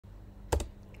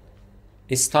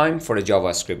It's time for a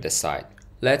JavaScript aside.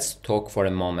 Let's talk for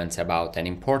a moment about an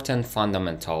important,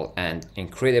 fundamental, and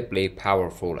incredibly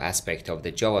powerful aspect of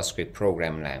the JavaScript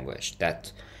programming language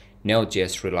that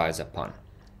Node.js relies upon,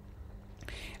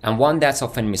 and one that's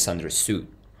often misunderstood.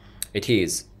 It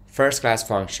is first-class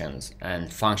functions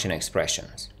and function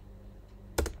expressions.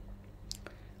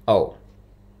 There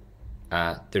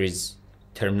is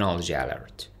terminology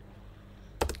alert.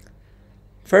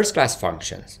 First-class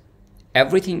functions.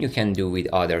 Everything you can do with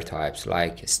other types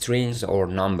like strings or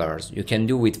numbers, you can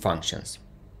do with functions.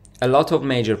 A lot of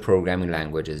major programming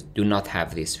languages do not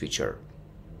have this feature,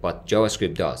 but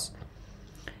JavaScript does.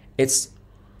 It's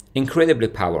incredibly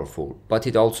powerful, but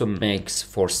it also makes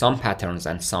for some patterns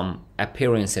and some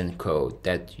appearance in code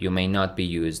that you may not be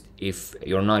used if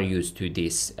you're not used to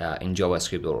this in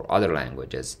JavaScript or other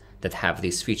languages that have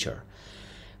this feature.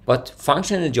 But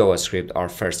functions in JavaScript are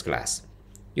first class.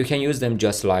 You can use them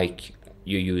just like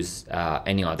you use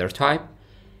any other type.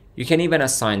 You can even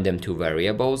assign them to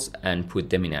variables and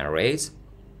put them in arrays.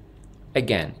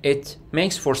 Again, it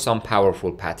makes for some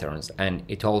powerful patterns, and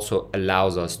it also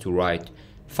allows us to write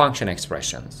function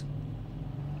expressions.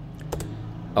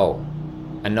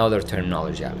 Another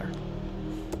terminology alert.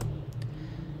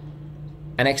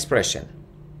 An expression.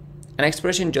 An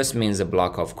expression just means a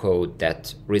block of code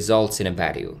that results in a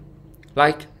value,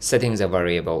 like setting a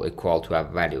variable equal to a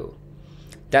value.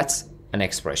 That's an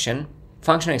expression.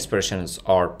 Function expressions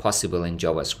are possible in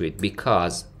JavaScript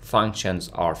because functions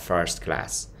are first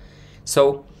class.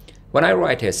 So when I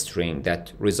write a string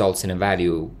that results in a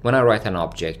value, when I write an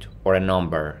object or a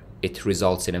number, it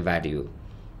results in a value.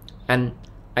 And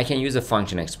I can use a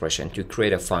function expression to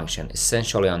create a function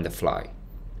essentially on the fly.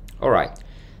 Alright,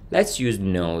 let's use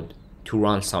Node to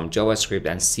run some JavaScript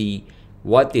and see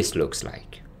what this looks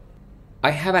like.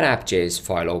 I have an app.js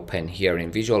file open here in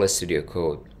Visual Studio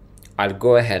Code. I'll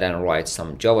go ahead and write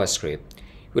some JavaScript.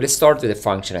 We'll start with a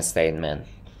function statement.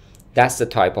 That's the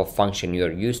type of function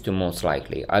you're used to most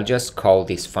likely. I'll just call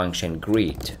this function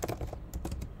greet.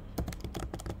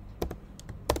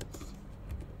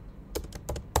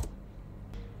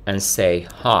 And say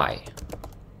hi.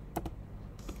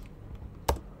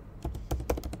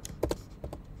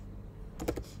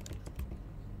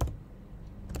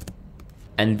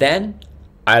 And then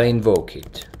I'll invoke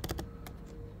it,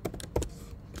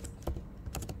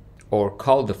 or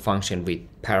call the function with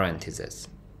parentheses.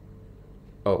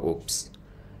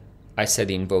 I said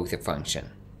invoke the function.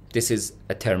 This is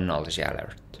a terminology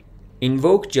alert.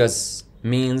 Invoke just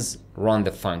means run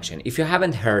the function. If you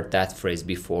haven't heard that phrase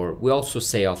before, we also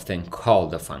say often call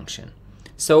the function.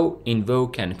 So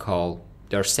invoke and call,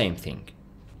 they're same thing.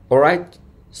 Alright,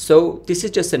 so this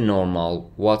is just a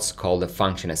normal what's called a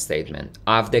function statement.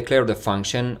 I've declared the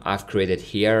function, I've created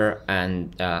here,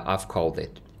 and I've called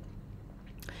it.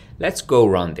 Let's go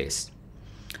run this.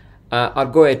 I'll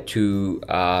go ahead to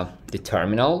the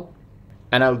terminal,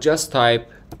 and I'll just type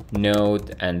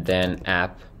node and then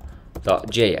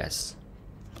app.js,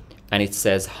 and it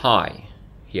says hi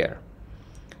here.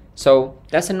 So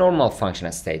that's a normal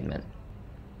function statement.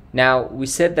 Now we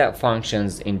said that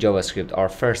functions in JavaScript are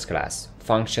first class.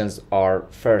 Functions are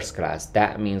first class.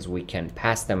 That means we can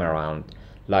pass them around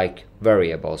like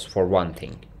variables for one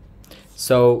thing.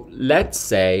 So let's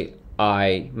say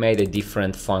I made a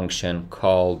different function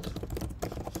called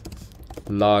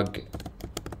log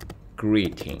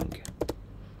greeting,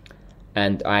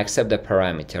 and I accept the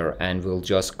parameter, and we'll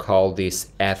just call this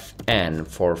fn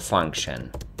for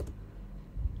function,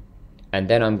 and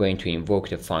then I'm going to invoke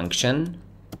the function.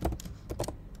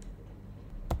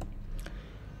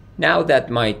 Now that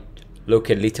might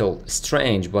look a little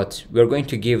strange, but we're going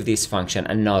to give this function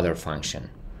another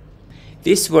function.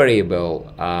 This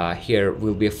variable here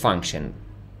will be a function.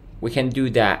 We can do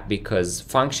that because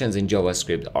functions in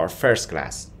JavaScript are first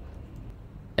class.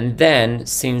 And then,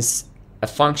 since a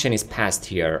function is passed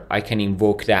here, I can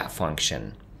invoke that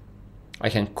function. I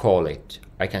can call it.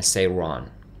 I can say run.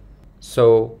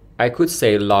 So I could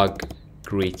say log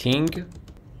greeting,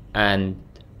 and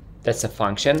that's a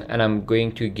function, and I'm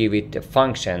going to give it a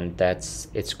function that's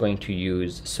it's going to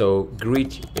use. So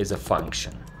greet is a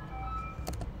function.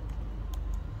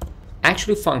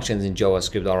 Actually, functions in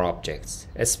JavaScript are objects,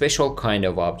 a special kind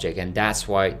of object, and that's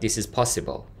why this is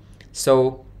possible.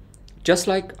 So just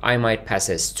like I might pass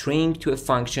a string to a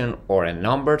function or a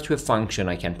number to a function,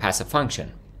 I can pass a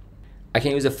function. I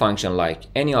can use a function like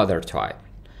any other type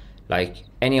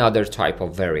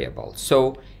of variable.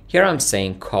 So here I'm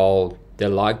saying call the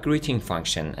log greeting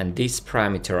function, and this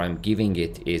parameter I'm giving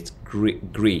it is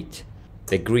greet,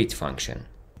 the greet function.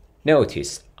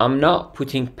 Notice I'm not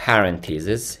putting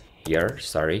parentheses here,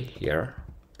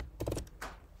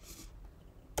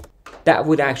 that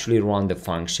would actually run the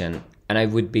function and I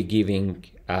would be giving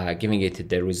it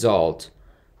the result,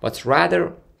 but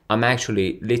rather I'm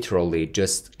actually literally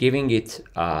just giving it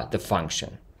the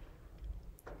function.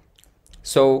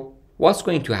 So what's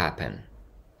going to happen?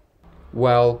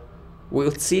 Well,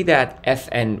 we'll see that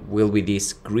fn will be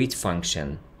this greet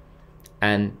function,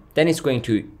 and then it's going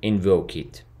to invoke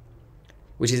it,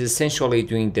 which is essentially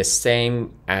doing the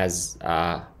same as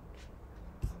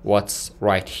what's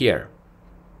right here.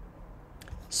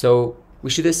 So we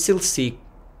should still see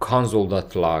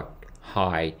console.log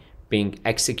hi being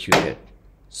executed.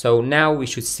 So now we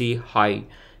should see hi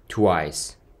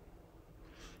twice,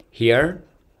 here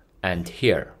and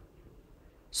here.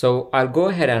 So I'll go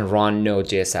ahead and run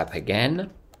Node.js app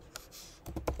again.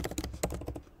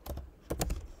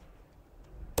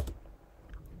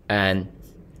 And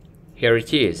here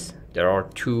it is. There are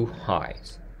 2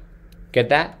 highs. Get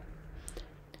that?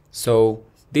 So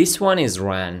this one is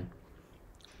ran.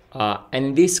 And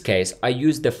in this case, I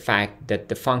use the fact that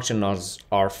the functions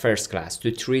are first class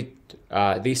to treat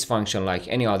this function like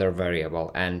any other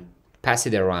variable and pass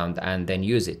it around and then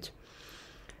use it.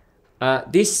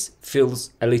 This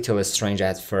feels a little strange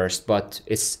at first, but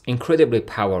it's incredibly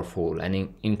powerful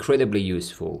and incredibly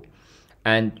useful.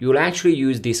 And you'll actually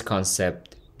use this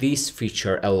concept, this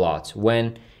feature a lot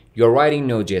when you're writing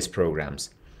Node.js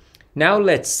programs. Now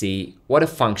let's see what a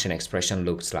function expression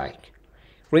looks like.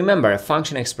 Remember, a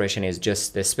function expression is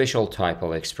just a special type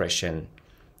of expression,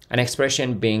 an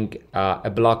expression being a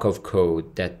block of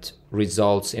code that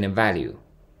results in a value.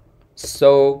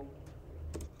 So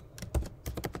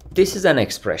this is an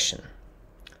expression.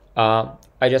 I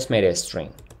just made a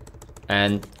string.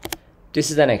 And this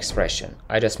is an expression.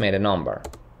 I just made a number.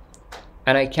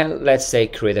 And I can, let's say,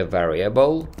 create a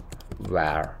variable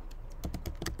var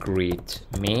greet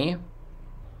me.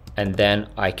 And then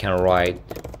I can write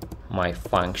my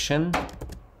function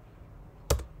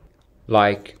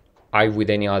like I would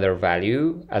any other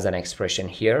value as an expression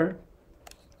here,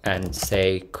 and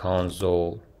say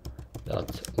console.log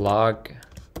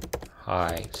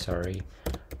hi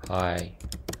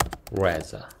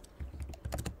Reza.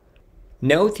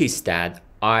 Notice that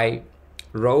I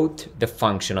wrote the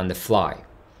function on the fly.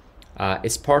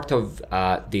 It's part of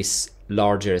this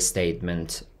larger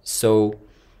statement. So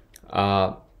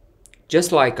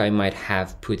just like I might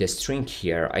have put a string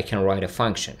here, I can write a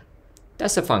function.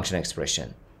 That's a function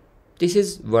expression. This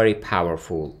is very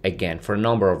powerful, again, for a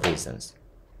number of reasons.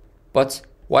 But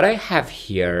what I have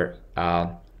here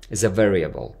is a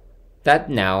variable that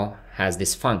now has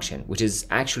this function, which is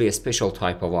actually a special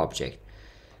type of object,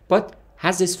 but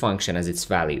has this function as its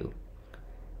value.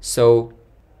 So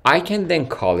I can then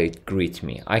call it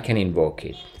greetMe. I can invoke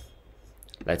it.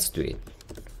 Let's do it.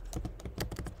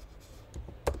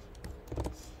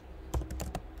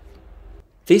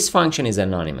 This function is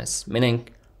anonymous, meaning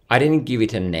I didn't give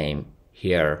it a name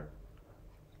here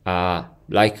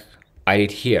like I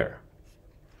did here.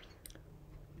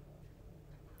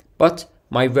 But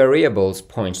my variables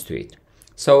points to it.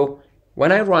 So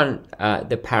when I run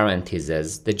the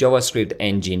parentheses, the JavaScript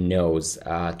engine knows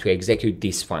to execute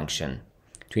this function,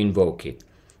 to invoke it.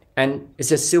 And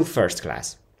it's still first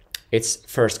class. It's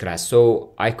first class,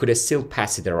 so I could still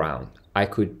pass it around. I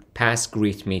could pass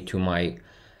greetMe to my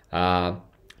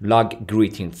log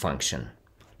greeting function.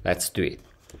 Let's do it.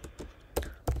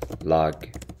 Log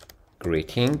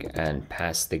greeting and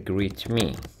pass the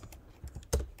greetMe.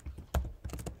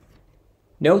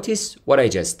 Notice what I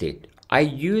just did. I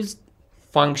used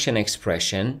function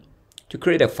expression to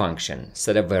create a function,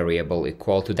 set a variable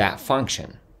equal to that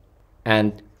function,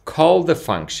 and call the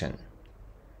function.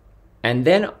 And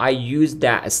then I use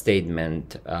that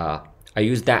statement, I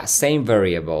use that same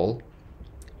variable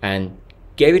and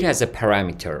gave it as a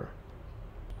parameter,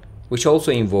 which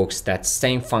also invokes that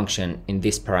same function in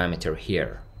this parameter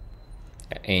here,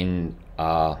 in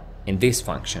this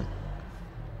function.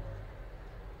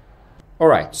 All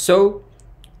right, so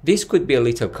this could be a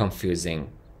little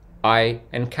confusing. I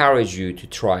encourage you to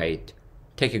try it.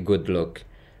 Take a good look.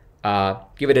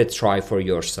 Give it a try for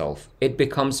yourself. It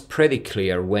becomes pretty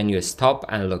clear when you stop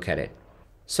and look at it.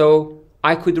 So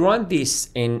I could run this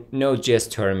in Node.js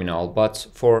terminal, but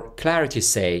for clarity's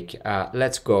sake,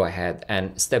 let's go ahead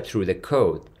and step through the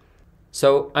code.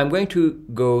 So I'm going to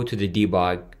go to the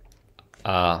debug.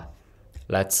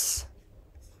 Let's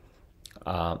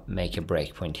make a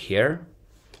breakpoint here.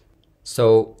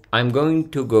 So I'm going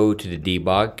to go to the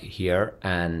debug here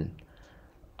and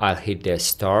I'll hit the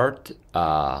start,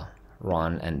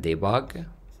 run and debug.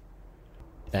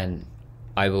 Then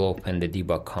I will open the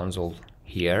debug console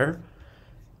here.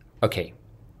 Okay,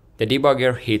 the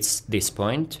debugger hits this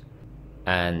point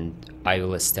and I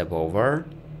will step over.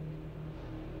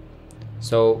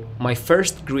 So my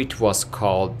first greet was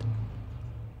called,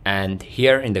 and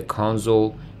here in the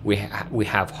console we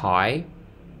have hi,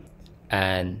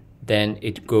 and then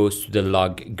it goes to the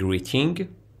log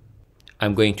greeting.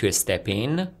 I'm going to step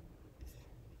in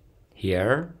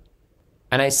here,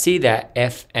 and I see that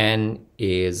fn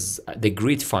is the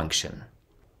greet function.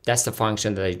 That's the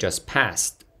function that I just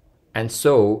passed, and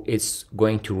so it's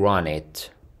going to run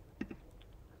it.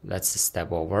 Let's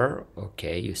step over.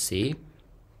 Okay, you see,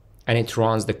 and it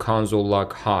runs the console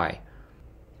log hi.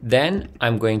 Then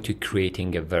I'm going to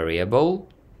creating a variable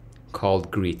called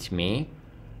greetMe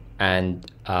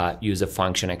and use a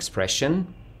function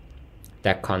expression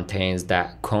that contains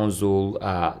that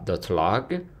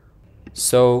console.log.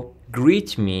 So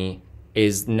greetMe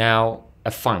is now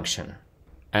a function,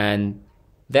 and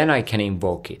then I can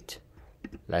invoke it.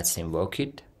 Let's invoke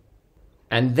it.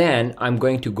 And then I'm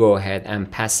going to go ahead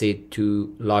and pass it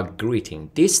to log greeting.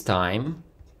 This time,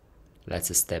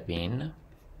 let's step in.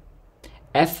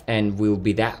 fn will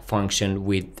be that function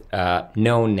with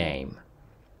no name.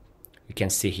 You can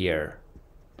see here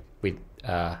with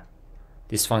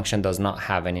this function does not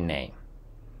have any name.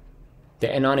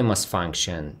 The anonymous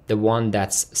function, the one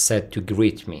that's set to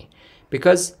greet me,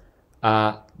 because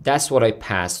that's what I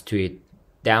passed to it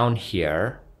down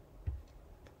here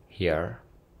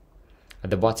at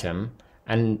the bottom,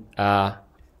 and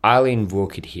I'll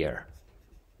invoke it here.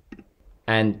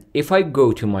 And if I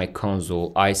go to my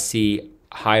console, I see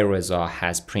hi Reza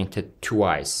has printed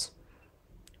twice.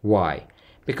 Why?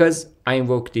 Because I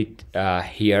invoked it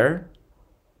here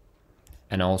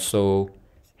and also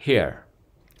here.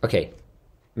 Okay,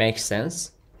 makes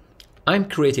sense. I'm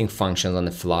creating functions on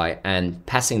the fly and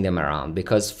passing them around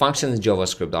because functions in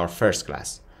JavaScript are first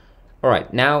class.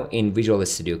 Alright, now in Visual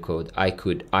Studio Code, I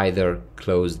could either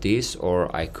close this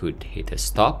or I could hit a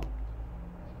stop.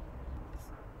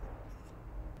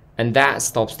 And that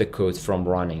stops the code from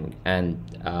running, and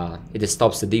it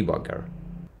stops the debugger.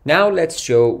 Now let's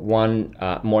show one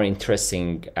more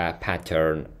interesting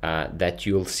pattern that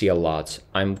you'll see a lot.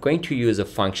 I'm going to use a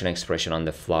function expression on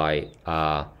the fly.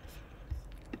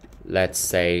 Let's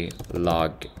say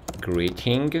log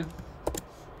greeting,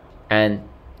 and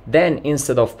then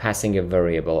instead of passing a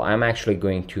variable, I'm actually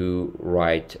going to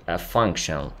write a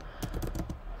function.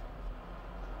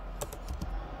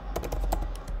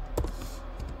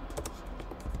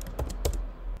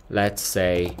 Let's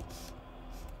say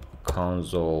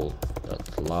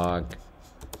console.log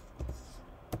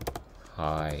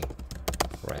hi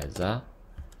Reza.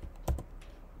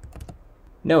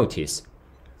 Notice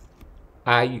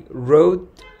I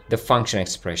wrote the function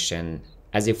expression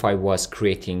as if I was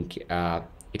creating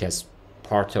it as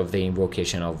part of the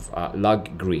invocation of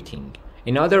log greeting.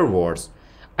 In other words,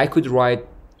 I could write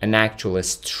an actual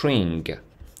string.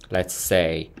 Let's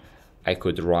say I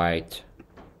could write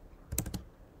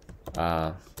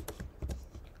a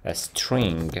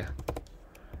string,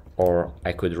 or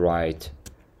I could write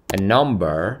a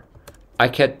number. I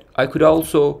could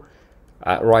also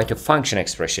write a function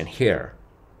expression here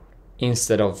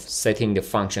instead of setting the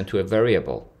function to a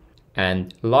variable,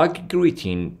 and log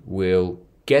greeting will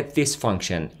get this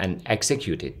function and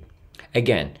execute it.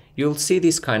 Again, you'll see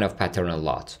this kind of pattern a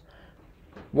lot.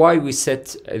 Why we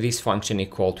set this function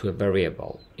equal to a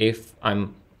variable if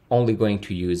I'm only going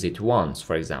to use it once,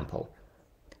 for example.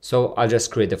 So I'll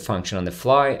just create a function on the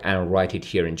fly and write it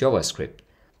here in JavaScript.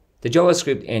 The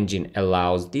JavaScript engine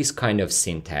allows this kind of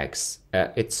syntax.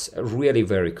 It's really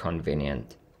very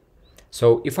convenient.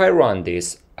 So if I run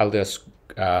this, I'll just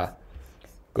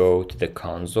go to the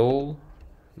console.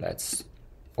 Let's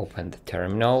open the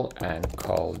terminal and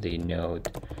call the node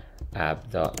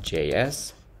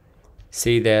app.js.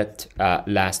 See that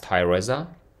last hi Reza.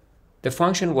 The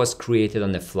function was created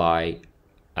on the fly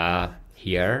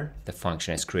here. The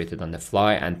function is created on the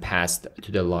fly and passed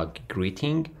to the log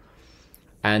greeting,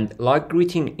 and log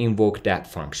greeting invoked that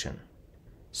function.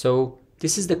 So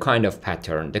this is the kind of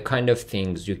pattern, the kind of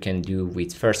things you can do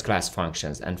with first class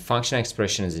functions and function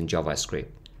expressions in JavaScript.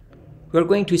 We're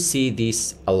going to see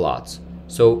this a lot.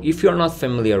 So if you're not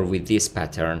familiar with this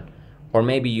pattern, or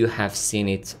maybe you have seen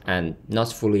it and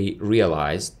not fully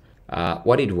realized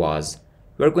what it was,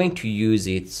 we're going to use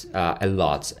it a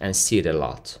lot and see it a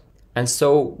lot. And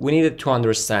so we needed to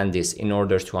understand this in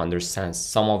order to understand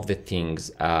some of the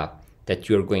things that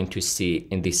you're going to see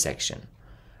in this section.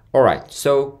 All right,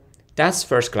 so that's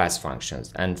first class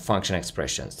functions and function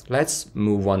expressions. Let's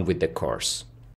move on with the course.